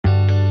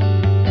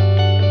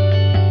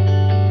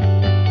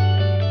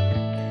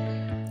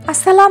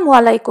আসসালামু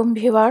আলাইকুম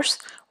viewers,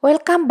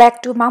 welcome back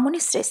to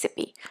Mamuni's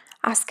recipe.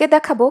 আজকে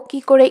দেখাবো কি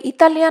করে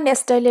ইতালিয়ান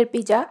স্টাইলের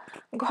পিজা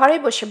ঘরে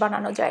বসে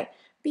বানানো যায়।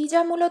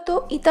 পিজা মূলত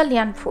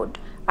ইতালিয়ান ফুড,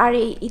 আর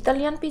এই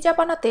ইতালিয়ান পিজা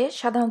বানাতে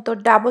সাধারণত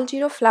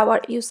 00 ফ্লাওয়ার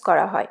ইউজ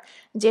করা হয়,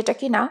 যেটা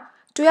কিনা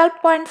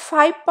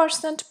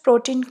 12.5%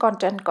 প্রোটিন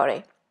কন্টেন্ট করে।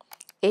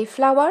 এই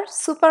flower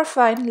super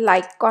fine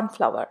like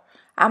cornflour.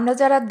 আমরা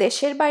যারা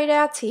দেশের বাইরে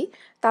আছি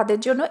তাদের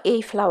জন্য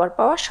এই ফ্লাওয়ার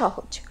পাওয়া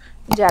সহজ।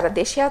 যারা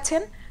দেশে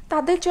আছেন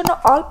তাদের জন্য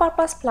অল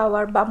পারপাস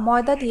ফ্লাওয়ার বা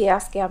ময়দা দিয়ে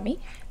আজকে আমি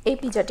এই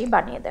পিজাটি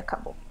বানিয়ে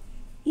দেখাবো।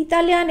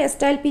 ইতালিয়ান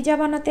স্টাইল পিজা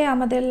বানাতে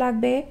আমাদের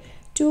লাগবে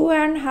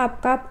 2.5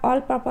 cup all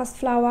purpose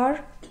flower,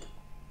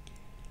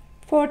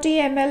 40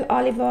 ml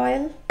olive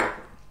oil,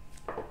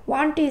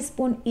 1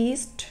 teaspoon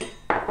east,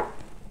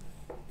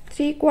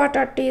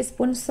 3/4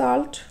 teaspoon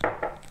salt,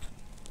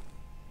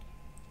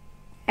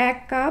 1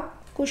 cup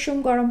কুসুম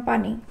গরম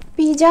পানি।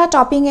 পিজা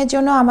টপিংয়ের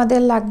জন্য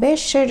আমাদের লাগবে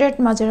shredded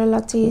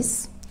mozzarella cheese,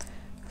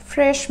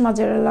 fresh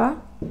mozzarella,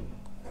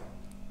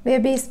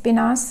 baby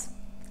spinach,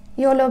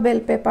 yellow bell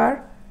paper,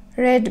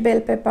 red bell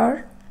paper,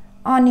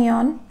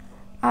 onion,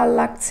 আর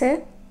লাগছে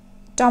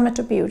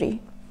টমেটো পিউরি।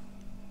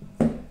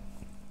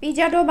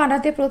 পিজা ডো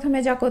বানাতে প্রথমে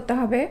যা করতে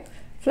হবে,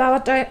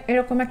 ফ্লাওয়ারটা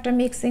এরকম একটা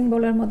মিক্সিং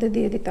বোলের মধ্যে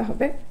দিয়ে দিতে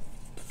হবে।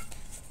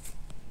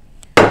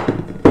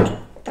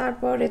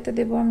 তারপর এতে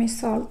দেব আমি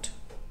সল্ট,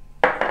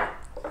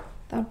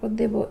 তারপর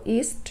দেব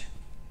ইস্ট।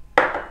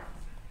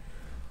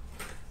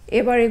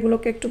 এবার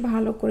এগুলোকে একটু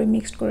ভালো করে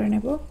মিক্সড করে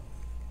নেব।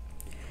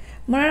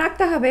 মনে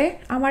রাখতে হবে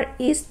আমার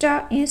ইস্টটা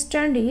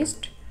ইনস্ট্যান্ট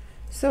ইস্ট,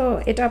 সো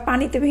এটা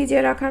পানিতে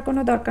ভিজিয়ে রাখার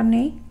কোনো দরকার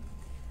নেই।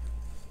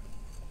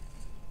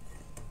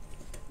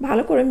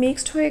 ভালো করে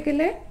মিক্সড হয়ে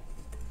গেলে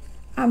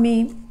আমি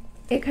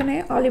এখানে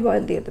অলিভ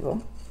অয়েল দিয়ে দেব।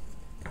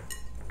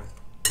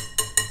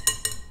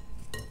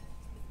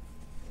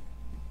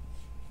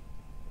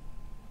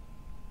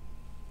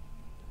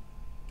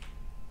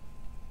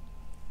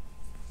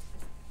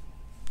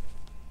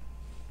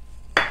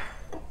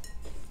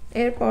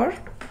 এরপর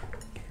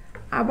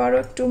আবারও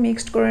একটু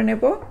মিক্সড করে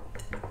নেব।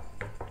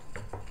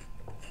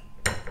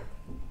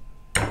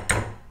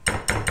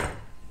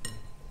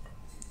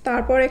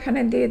 তারপর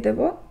এখানে দিয়ে দেব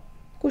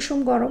কুসুম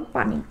গরম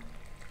পানি।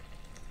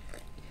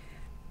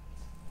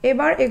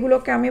 এবার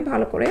এগুলোকে আমি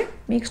ভালো করে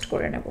মিক্সড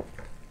করে নেব।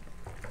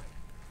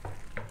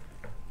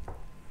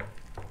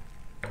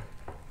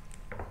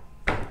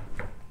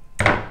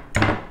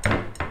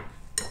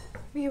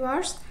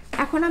 ভিউয়ার্স,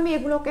 এখন আমি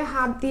এগুলোকে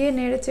হাত দিয়ে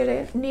নেড়েচেড়ে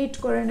নিট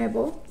করে নেব।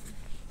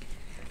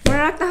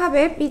 মনে রাখতে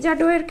হবে পিজা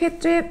ডোয়ের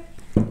ক্ষেত্রে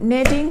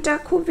নেটিংটা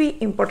খুবই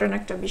ইম্পর্টেন্ট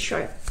একটা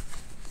বিষয়।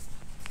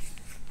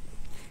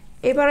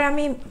 এবারে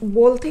আমি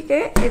বোল থেকে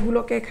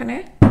এগুলোকে এখানে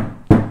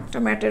একটা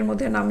ম্যাটের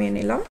মধ্যে নামিয়ে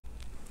নিলাম।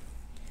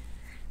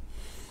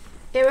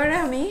 এবারে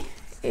আমি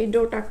এই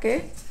ডোটাকে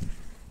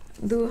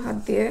 2 হাত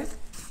দিয়ে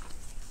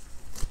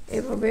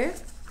এভাবে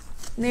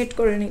নেট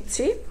করে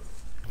নিচ্ছি।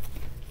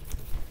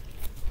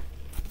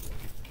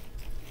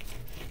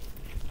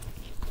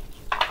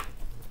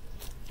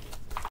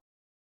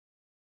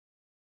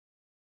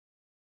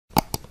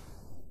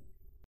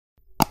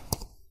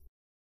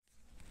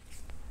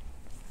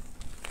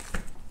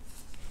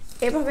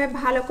 এভাবে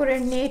ভালো করে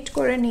নেট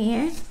করে নিয়ে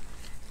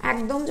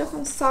একদম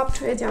যখন সফট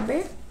হয়ে যাবে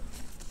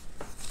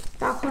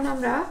তখন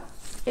আমরা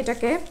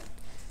এটাকে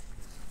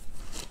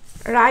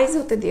রাইজ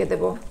হতে দিয়ে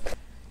দেব।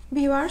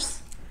 ভিউয়ার্স,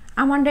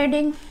 আমার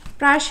রেডিং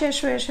প্রায় শেষ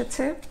হয়ে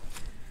এসেছে।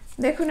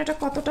 দেখুন এটা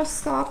কতটা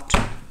সফট,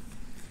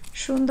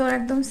 সুন্দর,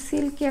 একদম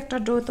সিল্কি একটা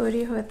ডো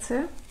তৈরি হয়েছে।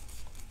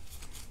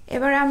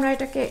 এবারে আমরা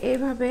এটাকে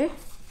এইভাবে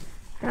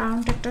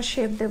রাউন্ড একটা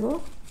শেপ দেব।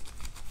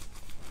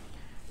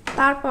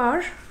 তারপর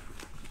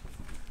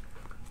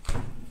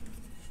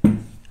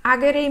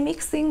আগের এই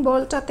মিক্সিং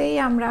বোলটাতেই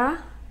আমরা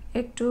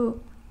একটু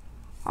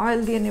অয়েল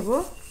দিয়ে নেব।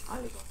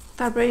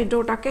 তারপর এই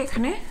ডোটাকে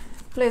এখানে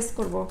প্লেস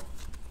করব।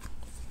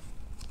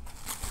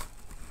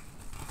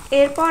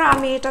 এরপর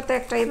আমি এটাতে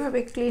একটা এইভাবে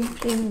ক্লিন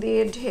ফিল্ম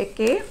দিয়ে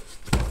ঢেকে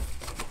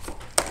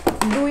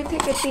 2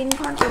 থেকে 3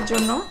 ঘন্টার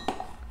জন্য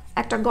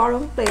একটা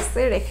গরম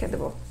প্লেসে রেখে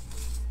দেব।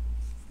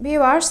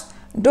 ভিউয়ার্স,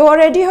 ডো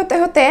রেডি হতে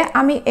হতে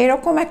আমি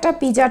এরকম একটা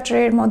পিজা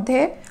ট্রের মধ্যে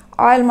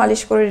অয়েল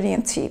মালিশ করে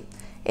নিয়েছি।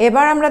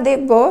 এবার আমরা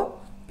দেখব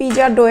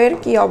পিজা ডোয়ের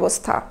কি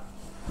অবস্থা।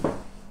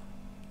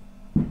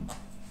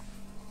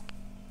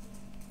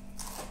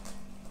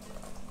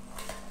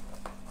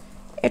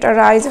 এটা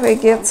রাইজ হয়ে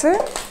গিয়েছে।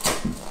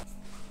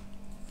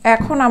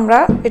 এখন আমরা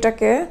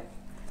এটাকে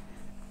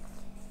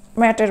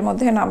ম্যাটের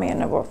মধ্যে নামিয়ে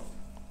নেব।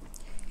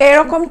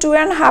 এরকম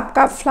 2.5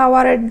 কাপ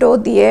ফ্লাওয়ারের ডো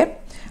দিয়ে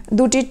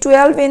 2টি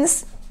 12 ইঞ্চ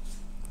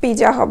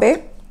পিজা হবে।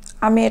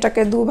 আমি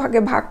এটাকে 2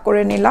 ভাগে ভাগ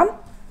করে নিলাম।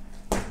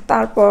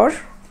 তারপর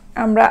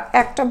আমরা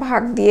একটা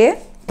ভাগ দিয়ে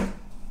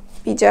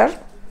পিজার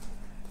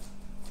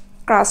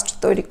ক্রাস্ট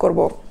তৈরি করব।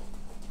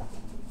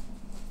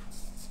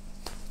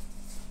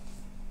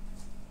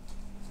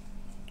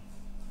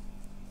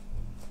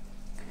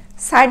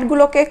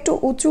 সাইডগুলোকে একটু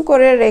উঁচু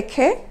করে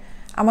রেখে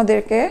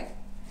আমাদেরকে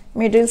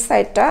মিডল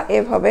সাইডটা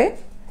এভাবে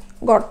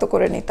গর্ত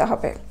করে নিতে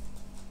হবে।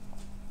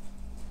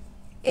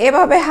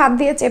 এভাবে হাত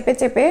দিয়ে চেপে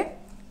চেপে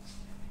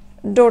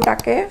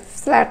ডোটাকে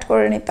ফ্ল্যাট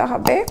করে নিতে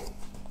হবে।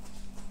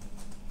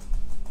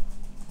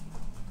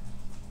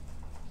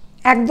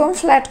 একদম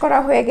ফ্ল্যাট করা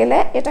হয়ে গেলে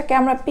এটাকে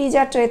আমরা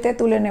পিজা ট্রেতে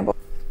তুলে নেব।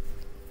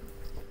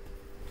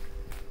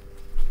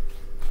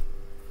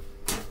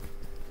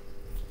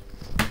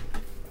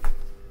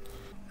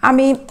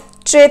 আমি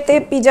ট্রেতে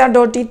পিজা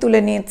ডোটি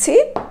তুলে নিয়েছি।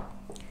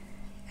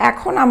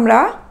 এখন আমরা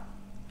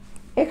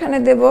এখানে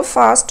দেব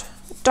ফার্স্ট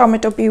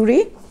টমেটো পিউরি।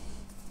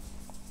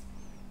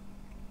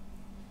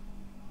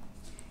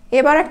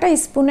 এবার একটা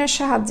স্পুনের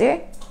সাহায্যে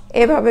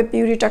এভাবে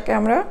পিউরিটাকে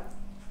আমরা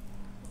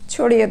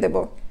ছড়িয়ে দেব।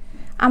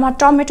 আমার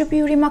টমেটো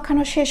পিউরি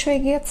মাখানো শেষ হয়ে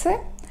গিয়েছে।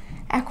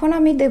 এখন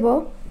আমি দেব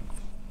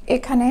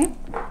এখানে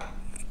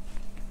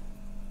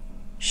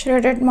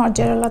শ্রেডেড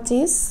মজ্জারেলা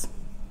চিজ,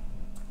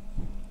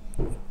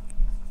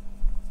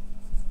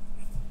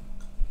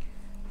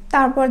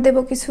 তারপর দেব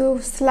কিছু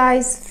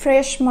স্লাইস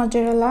ফ্রেশ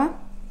মজ্জারেলা,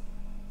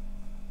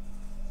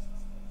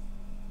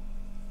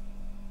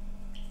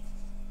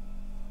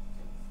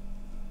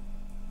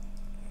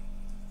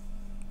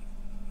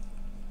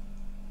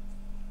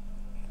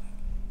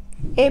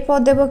 এরপর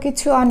দেব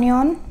কিছু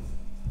অনিয়ন,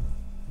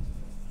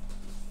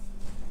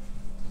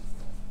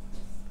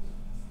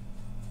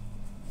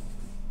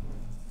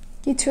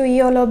 কিছু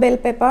ইয়েলো বেল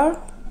পেপার,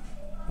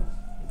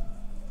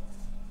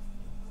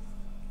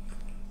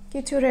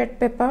 কিছু রেড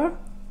পেপার,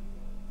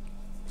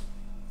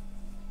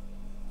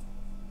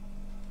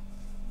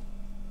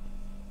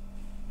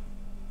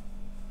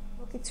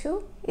 কিছু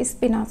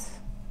স্পিনাচ।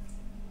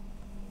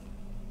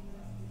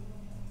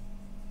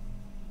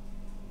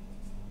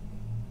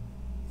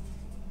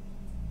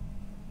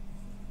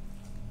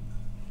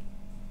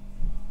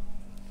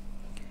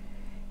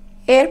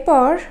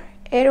 এরপর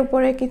এর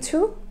উপরে কিছু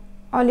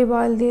অলিভ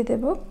অয়েল দিয়ে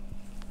দেব।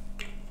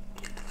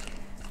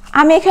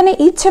 আমি এখানে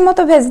ইচ্ছে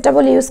মতো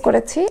ভেজিটেবল ইউজ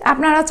করেছি,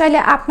 আপনারা চাইলে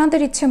আপনাদের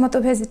ইচ্ছে মতো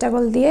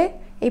ভেজিটেবল দিয়ে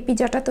এই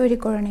পিজাটা তৈরি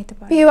করে নিতে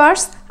পারেন।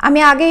 ভিউয়ার্স, আমি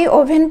আগেই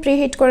ওভেন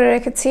প্রিহিট করে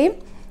রেখেছি।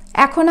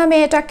 এখন আমি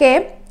এটাকে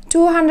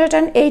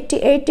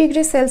 288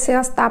 ডিগ্রি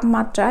সেলসিয়াস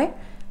তাপমাত্রায়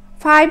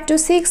 5 to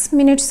 6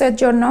 মিনিটসের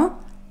জন্য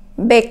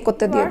বেক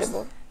করতে দিয়ে দেব।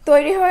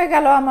 তৈরি হয়ে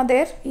গেল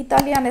আমাদের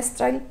ইতালিয়ান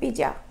স্টাইল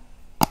পিজা।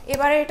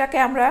 এবারে এটাকে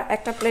আমরা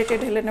একটা প্লেটে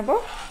ঢেলে নেব।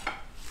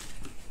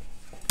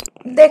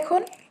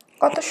 দেখুন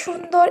কত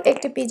সুন্দর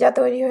একটি পিজা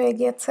তৈরি হয়ে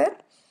গিয়েছে।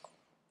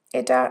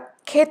 এটা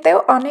খেতেও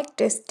অনেক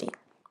টেস্টি।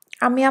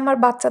 আমি আমার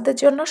বাচ্চাদের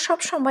জন্য সব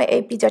সময়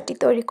এই পিজাটি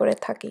তৈরি করে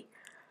থাকি।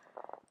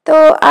 তো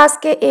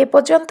আজকে এ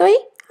পর্যন্তই।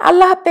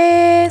 আল্লাহ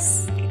হাফেজ।